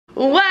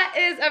What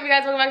is up, you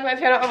guys? Welcome back to my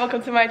channel and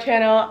welcome to my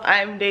channel.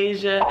 I'm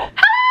DeJha.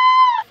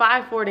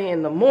 5:40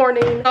 in the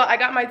morning. So I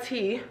got my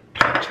tea.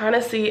 I'm trying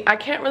to see. I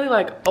can't really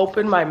like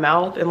open my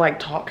mouth and like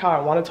talk how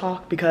I want to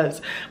talk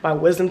because my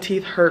wisdom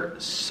teeth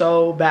hurt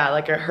so bad.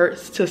 Like it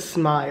hurts to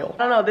smile. I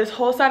don't know. This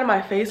whole side of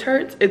my face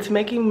hurts. It's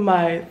making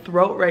my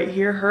throat right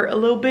here hurt a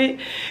little bit.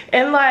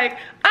 And like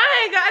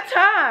I ain't got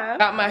time.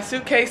 Got my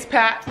suitcase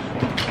packed.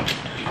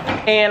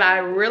 And I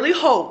really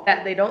hope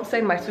that they don't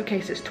say my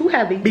suitcase is too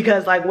heavy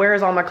because like where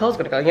is all my clothes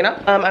gonna go, you know?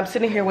 I'm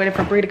sitting here waiting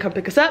for Bree to come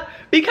pick us up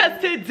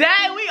because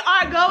today we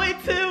are going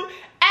to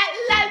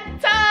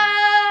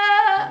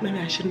Atlanta. Maybe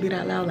I shouldn't be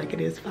that loud, like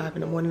it is 5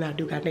 in the morning. I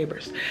do got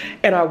neighbors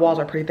and our walls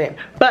are pretty thin.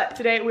 But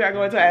today we are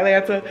going to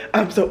Atlanta.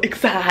 I'm so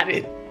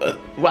excited.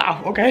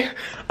 Wow, okay.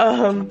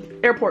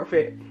 Airport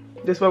fit.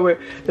 This what we're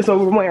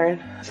wearing.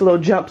 It's a little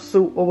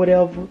jumpsuit or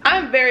whatever.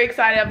 I'm very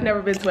excited. I've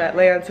never been to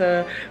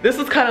Atlanta. This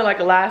is kind of like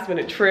a last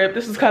minute trip.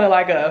 This is kind of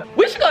like a,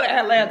 we should go to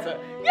Atlanta.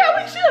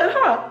 Yeah, we should,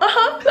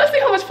 huh? Let's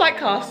see how much flight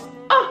costs.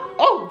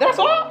 Oh, that's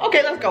all?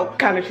 Okay, let's go.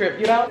 Kind of trip,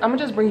 you know? I'm gonna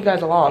just bring you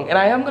guys along and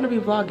I am gonna be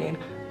vlogging.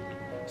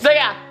 So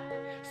yeah,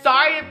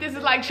 sorry if this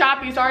is like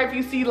choppy. Sorry if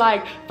you see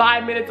like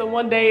 5 minutes of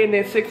one day and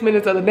then 6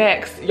 minutes of the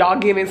next. Y'all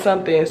getting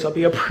something, so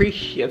be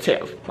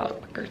appreciative,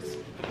 motherfuckers.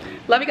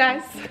 Love you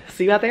guys.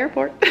 See you at the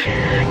airport.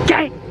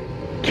 Gang!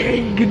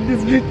 Gang in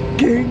this bitch.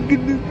 Gang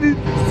in this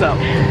bitch. So,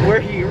 we're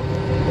here.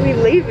 We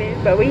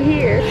leaving, but we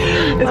here.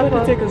 It's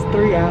gonna take us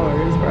 3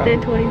 hours, bro. Then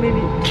 20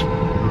 minutes.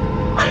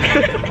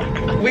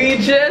 We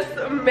just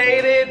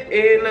made it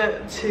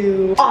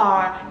into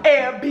our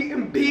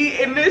Airbnb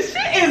and this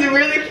shit is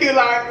really cute.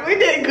 Like, we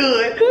did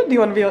good. Do you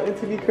wanna be on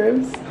MTV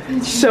Cribs?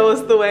 Show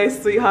us the way,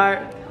 sweetheart.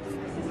 This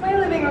is my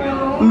living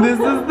room. This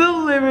is the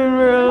living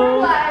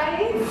room. Lights.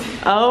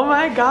 Oh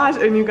my gosh,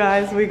 and you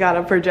guys, we got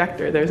a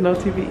projector. There's no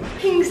TV.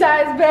 King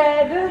size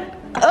bed.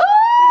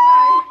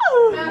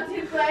 Oh!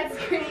 Mounted flat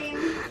screen.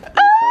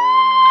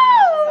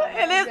 Oh!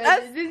 And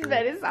This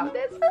bed is soft.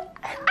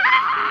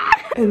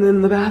 and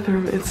then the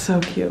bathroom, it's so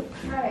cute.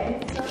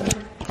 Right.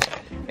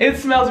 It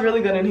smells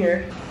really good in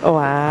here. Oh,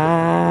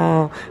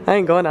 wow. I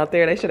ain't going out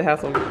there. They should have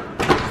some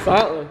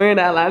something. We're in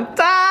Atlanta.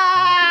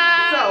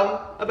 So,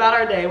 about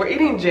our day, we're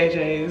eating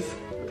JJ's.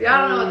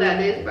 Y'all don't know what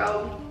that is,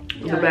 bro.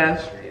 The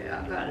best.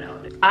 Yeah, I gotta know it.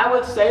 I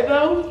would say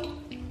though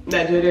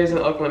that JJ's in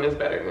Oakland is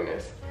better than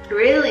this.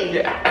 Really?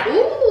 Yeah.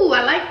 Ooh,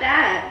 I like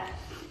that.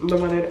 The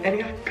one in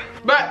Antioch.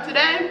 But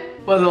today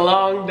was a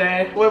long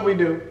day. What'd we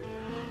do?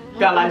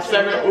 Got like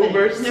 7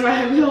 Ubers.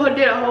 Right, we all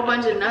did a whole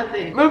bunch of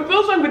nothing. It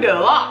feels like we did a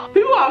lot.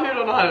 People out here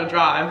don't know how to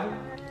drive.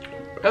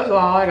 That's all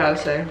I gotta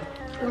say.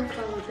 Or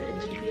follow the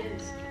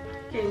GPS.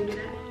 Can you do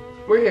that?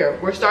 We're here.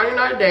 We're starting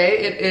our day.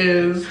 It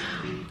is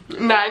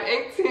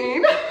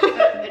 9:18.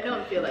 It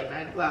don't feel like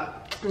 9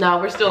 o'clock. No,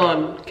 we're still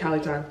on Cali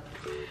time.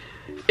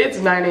 It's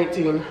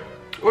 9:18.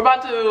 We're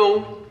about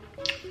to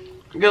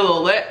get a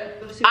little lit.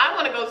 I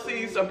want to go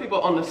see some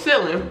people on the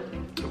ceiling,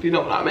 if you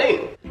know what I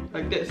mean.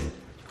 Like this.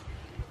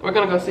 We're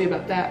gonna go see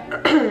about that.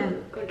 Go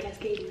to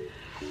Cascade.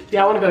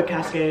 Yeah, I want to go to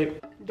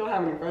Cascade. Don't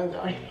have any friends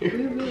out here.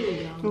 We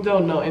really don't.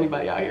 Don't know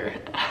anybody out here.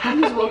 I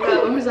just woke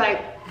up and was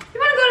like, you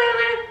wanna go to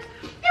Atlanta?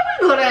 Yeah,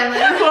 we wanna go to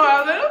Atlanta. Go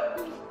out there.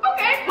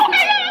 Okay,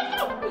 yeah,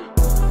 let's go.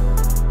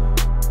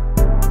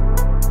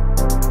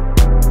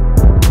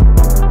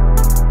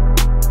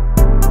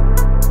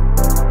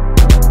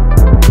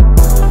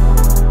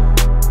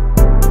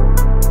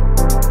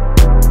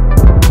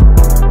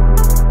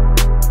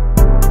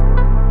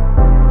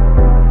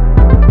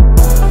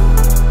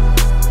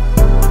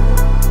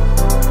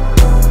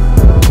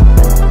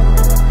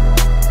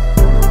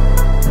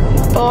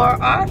 For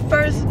our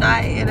first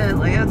night in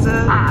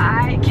Atlanta,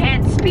 I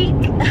can't speak.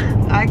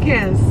 I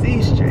can't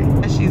see straight.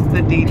 She's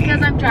the DD.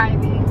 Because I'm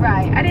driving,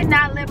 right. I did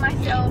not let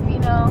myself, you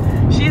know.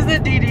 She's the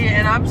DD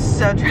and I'm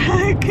so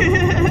drunk.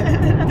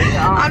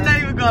 I'm not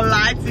even gonna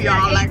lie to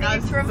y'all, like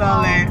I'm so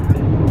late.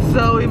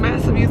 So we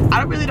met some youth.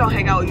 I really don't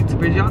hang out with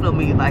YouTubers, y'all know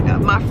me. Like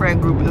my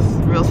friend group is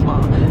real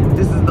small.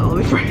 This is the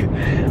only friend.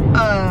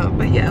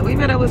 But yeah, we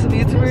met up with some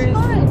YouTubers.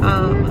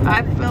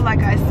 I feel like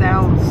I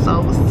sound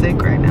so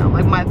sick right now.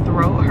 Like my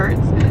throat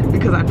hurts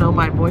because I know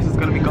my voice is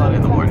gonna be gone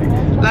in the morning.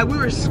 Like we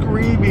were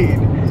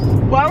screaming.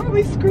 Why were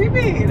we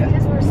screaming?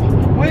 Because we're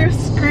singing. We're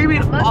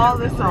screaming all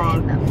the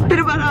songs. Bit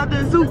about all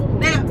the zoo,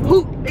 nigga,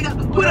 who, nigga,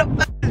 who the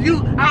fuck is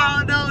you?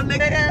 I don't know,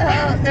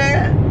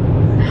 nigga.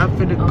 I'm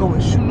finna go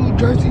and shoot New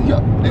Jersey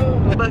up.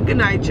 But good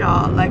night,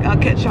 y'all. Like I'll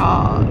catch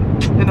y'all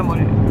in the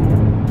morning.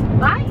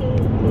 Bye.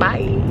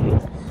 Bye.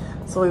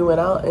 So we went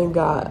out and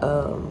got,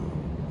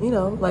 you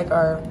know, like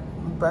our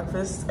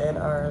breakfast and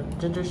our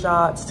ginger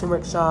shots,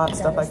 turmeric shots,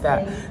 stuff like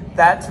that.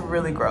 That's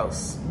really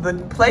gross. The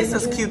place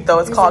is cute though.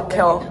 It's called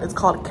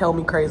Kel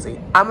Me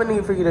Crazy. I'm gonna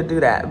need for you to do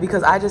that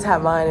because I just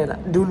have mine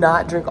and do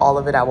not drink all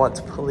of it at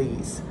once,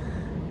 please.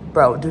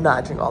 Bro, do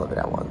not drink all of it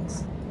at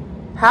once.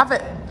 Have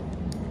it.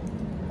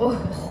 Oh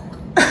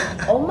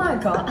my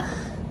god.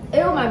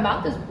 Ew, my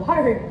mouth is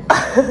watering.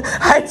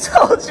 I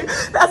told you.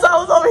 That's why I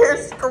was over here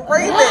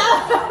screaming.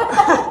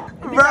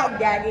 Bro, I'm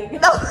gagging.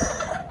 No.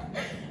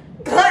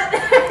 Cut.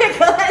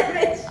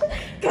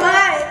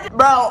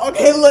 Bro,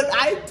 okay, look,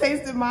 I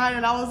tasted mine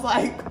and I was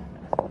like,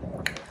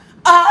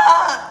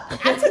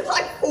 I took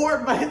like 4,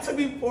 but it took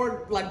me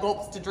 4 like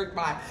gulps to drink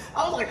mine.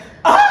 I was like,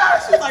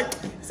 she's like,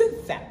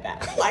 it's that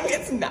bad. Like,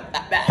 it's not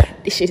that bad.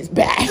 This shit is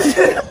bad.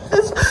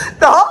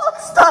 The whole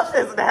stuff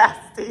is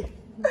nasty.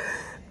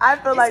 I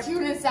feel like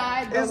cute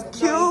inside. It's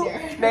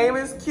cute. Name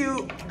is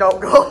cute. Don't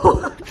go.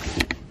 What is?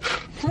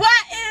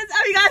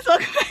 Oh, you guys,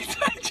 welcome back to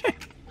my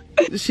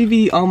channel. She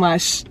be on my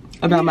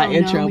about my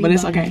intro, but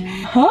it's okay.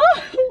 Huh?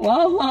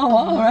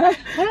 Whoa, right?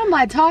 What am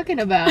I talking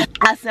about?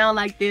 I sound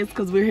like this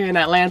because we were here in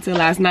Atlanta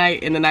last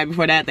night, and the night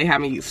before that, they had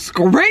me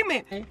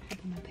screaming. I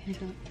put my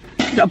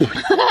pants up.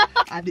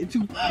 I did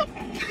too.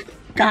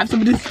 Got some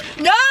of this.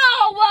 No!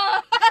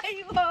 I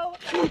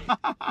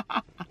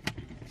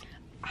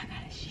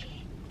got a shit.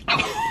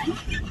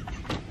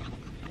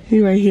 He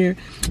right here.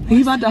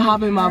 He about to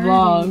hop in my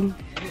vlog.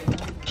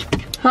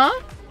 Huh?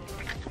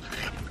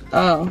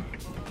 Oh.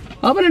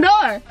 Open the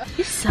door.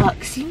 It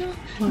sucks, you know?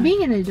 What?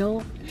 Being an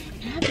adult,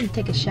 you have to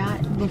take a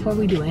shot before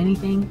we do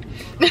anything.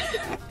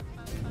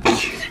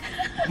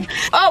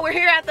 Oh, we're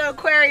here at the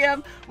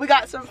aquarium. We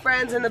got some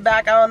friends in the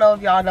back. I don't know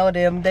if y'all know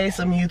them. They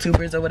some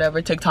YouTubers or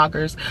whatever,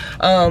 TikTokers.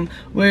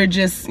 We're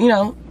just, you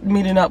know,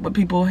 meeting up with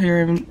people here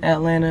in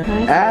Atlanta.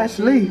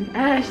 Ashley.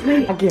 I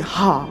get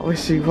hot when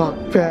she walk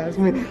past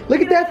me.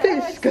 Look at that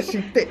fish, cause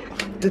she thick.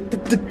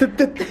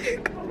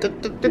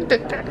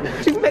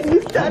 She make me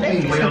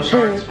stunning. Whale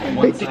sharks from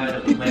one side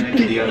of the planet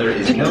to the other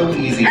is no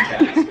easy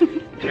task.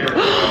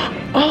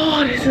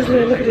 Oh, this is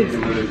lit. Look at this.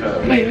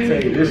 Wait.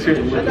 This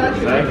shit looks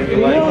exactly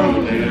like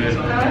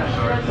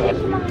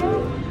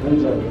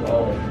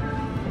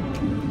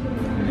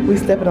We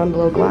stepping on the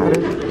little glider.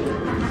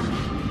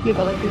 You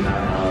go like this.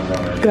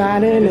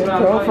 Gliding and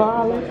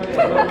profiling.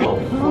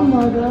 Oh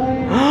my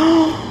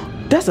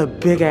god. That's a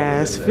big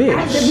ass fish.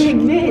 That's a big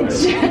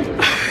bitch.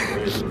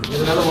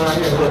 There's another one right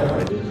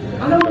here.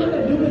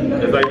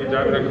 It's like you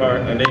drive in a car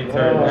and then you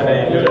turn and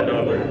then you do the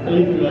number.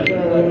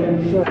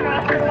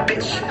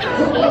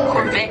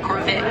 Corvette,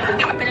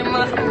 hopping in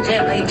motherfucking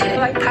jet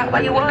like pop, why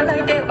you all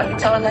like that? Why you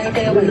talk like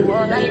that? Why you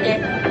all like that?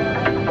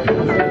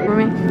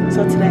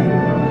 So today,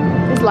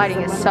 This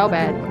lighting is so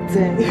bad.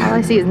 All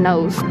I see is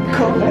nose.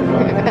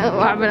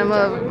 Wrapping him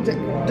up.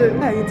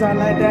 How you talk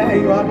like that? How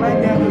you walk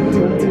like that?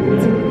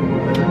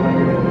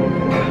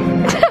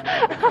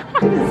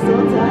 So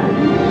tired.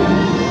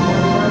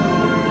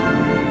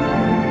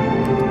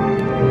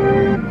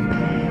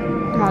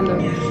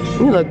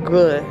 You look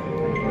good.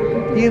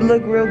 You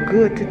look real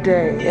good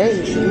today.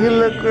 Hey, you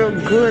look real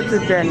good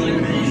today.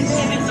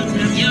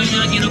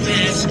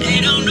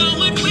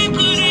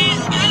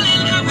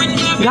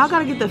 Y'all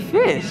gotta get the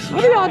fish.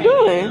 What are y'all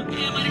doing?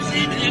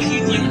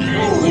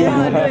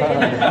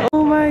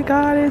 Oh my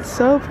god, it's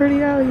so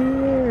pretty out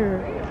here.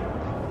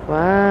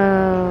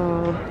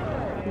 Wow.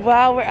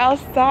 Wow, we're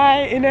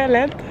outside in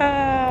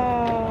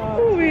Atlanta.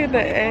 We're in the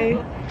A.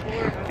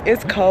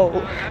 It's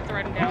cold.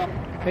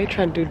 They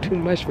trying to do too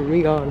much for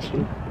me,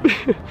 honestly.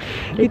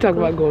 He talking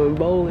about going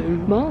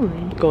bowling.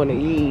 Going to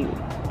eat.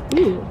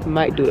 Ooh.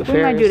 Might do a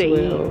Ferris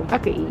wheel. I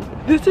could eat.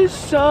 This is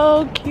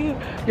so cute.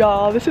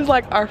 Y'all, this is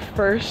like our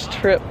first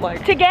trip,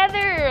 like Together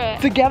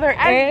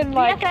and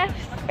like BFFs.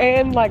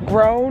 and like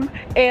grown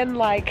and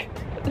like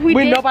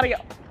with nobody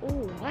else.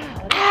 Oh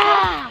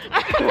wow.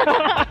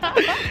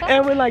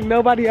 And with like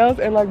nobody else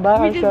and like by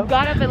We ourselves. just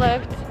got up and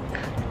left.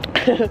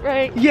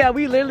 Right. Yeah,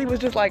 we literally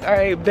was just like, all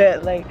right,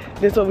 bet, like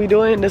this what we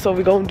doing, this what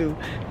we gonna do,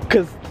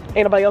 cause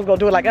ain't nobody else gonna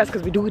do it like us,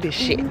 cause we do this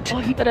shit.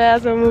 That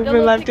ass are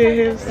moving left to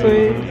his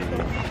swing.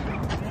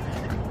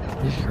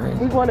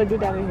 We want to do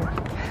that in here.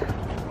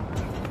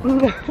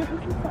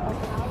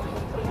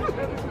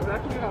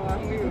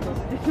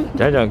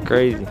 That done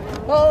crazy.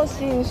 Oh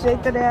shit,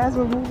 shake that ass,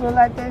 we're moving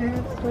like that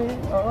hip swing.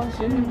 Oh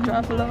shit,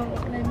 drop low.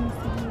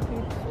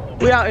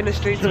 We out in the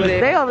streets with it.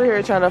 They over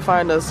here trying to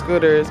find us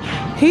scooters.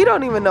 He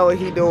don't even know what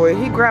he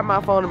doing. He grabbed my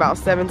phone about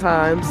 7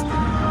 times.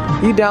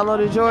 You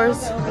downloaded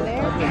yours?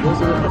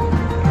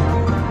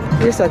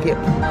 You're so cute.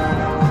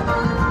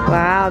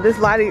 Wow, this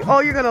lighting.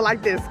 Oh, you're gonna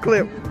like this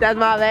clip. That's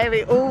my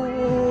baby.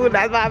 Ooh,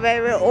 that's my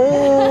baby.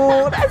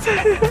 Ooh, that's.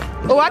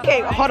 Oh, I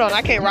can't. Hold on,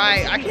 I can't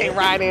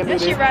ride in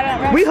this.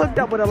 We hooked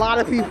up with a lot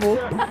of people.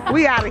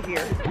 We out of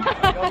here.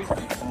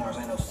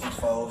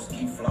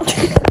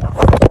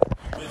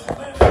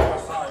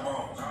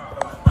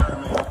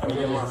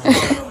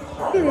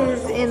 It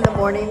is in the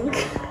morning.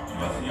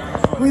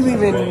 We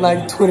leave in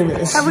like 20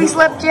 minutes. Have we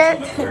slept yet?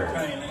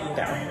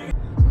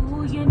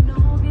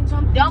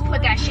 Don't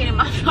put that shit in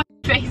my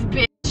fucking face,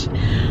 bitch.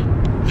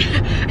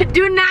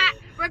 Do not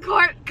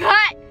record.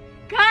 Cut.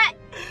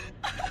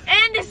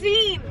 End the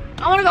scene.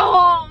 I want to go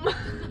home.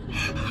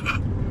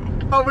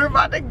 Oh, we're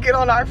about to get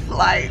on our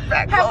flight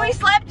back home. Have we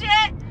slept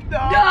yet?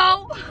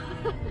 No.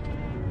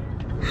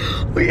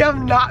 We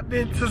have not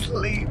been to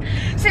sleep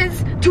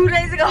Since 2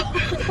 days ago.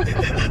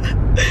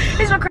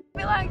 Is what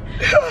crazy like?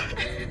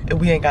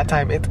 We ain't got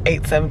time. It's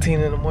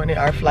 8:17 in the morning.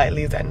 Our flight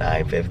leaves at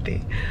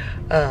 9:50.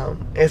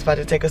 It's about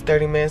to take us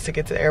 30 minutes to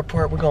get to the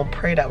airport. We're gonna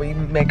pray that we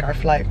make our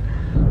flight.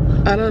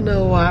 I don't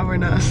know why we're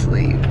not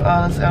asleep.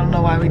 Honestly, I don't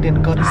know why we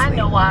didn't go to sleep. I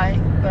know why,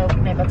 but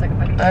we may go take a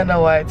picture. I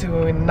know why too,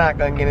 we're not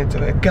gonna get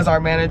into it because our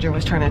manager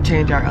was trying to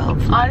change our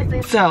flight.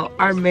 Honestly. So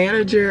our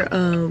manager,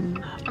 Our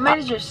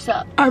manager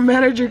sucks. our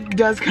manager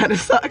does kind of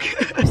suck.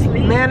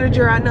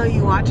 Manager, I know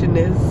you watching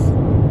this.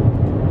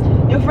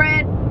 Your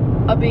friend,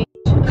 a bitch.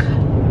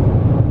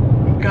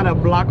 Gotta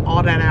block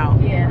all that out.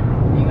 Yeah,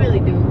 you really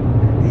do.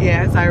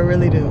 Yes, I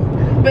really do.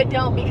 But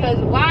don't, because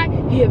why?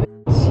 He a bitch.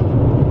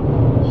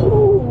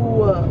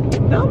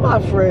 Ooh, not my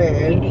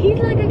friend. He's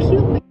like a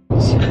cute bitch.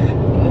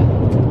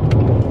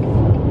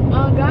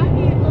 Oh God,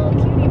 he's a little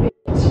cutie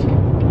bitch.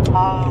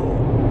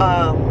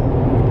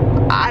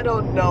 I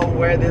don't know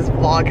where this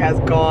vlog has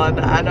gone.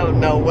 I don't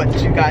know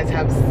what you guys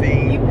have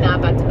seen. You're not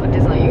about to put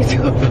this on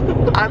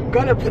YouTube. I'm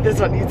gonna put this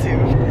on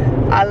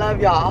YouTube. I love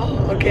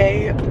y'all,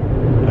 okay?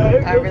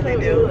 I really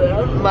do.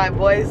 My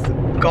voice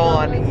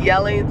gone.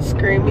 Yelling,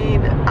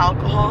 screaming,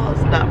 alcohol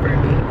is not for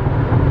me.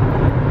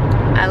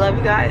 I love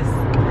you guys.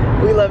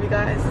 We love you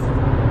guys.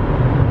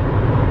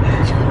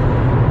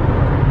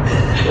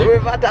 We're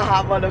about to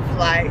hop on a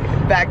flight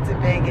back to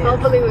Vegas.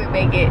 Hopefully we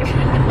make it.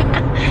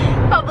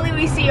 Hopefully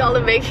we see all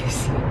in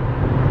Vegas.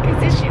 Cause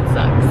this shit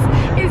sucks.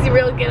 It's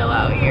real ghetto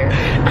out here.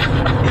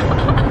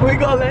 We're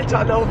gonna let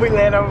y'all know if we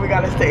land or we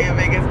gotta stay in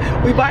Vegas.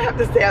 We might have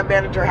to stay at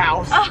manager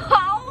house.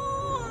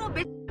 Oh,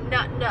 bitch.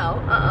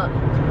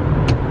 No.